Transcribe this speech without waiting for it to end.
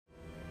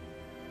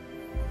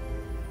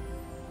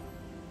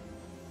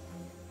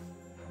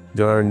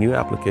There are new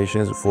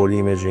applications for the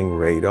imaging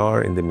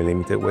radar in the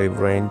millimeter wave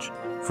range.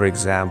 For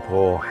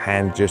example,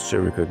 hand gesture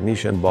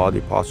recognition,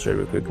 body posture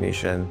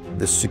recognition,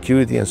 the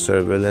security and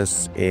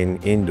surveillance in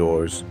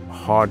indoors,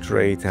 heart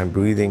rate and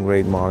breathing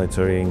rate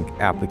monitoring,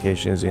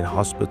 applications in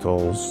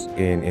hospitals,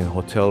 in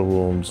hotel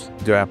rooms.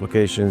 There are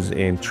applications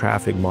in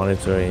traffic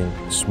monitoring,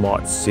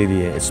 smart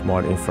city and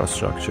smart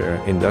infrastructure,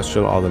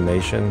 industrial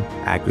automation,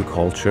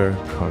 agriculture,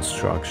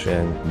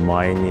 construction,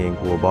 mining,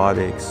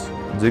 robotics.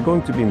 There are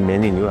going to be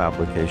many new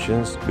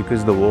applications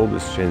because the world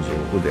is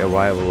changing. With the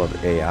arrival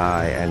of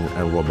AI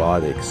and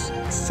robotics,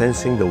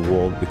 sensing the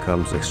world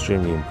becomes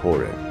extremely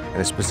important.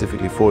 And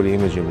specifically 4D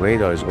imaging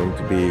radar is going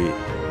to be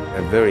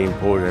a very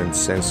important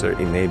sensor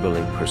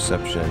enabling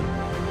perception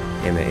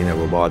in a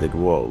robotic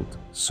world.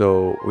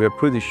 So we are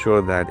pretty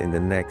sure that in the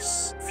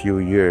next few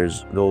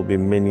years, there will be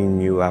many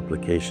new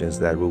applications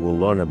that we will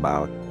learn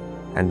about,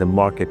 and the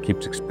market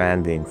keeps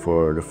expanding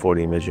for the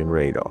 4D imaging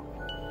radar.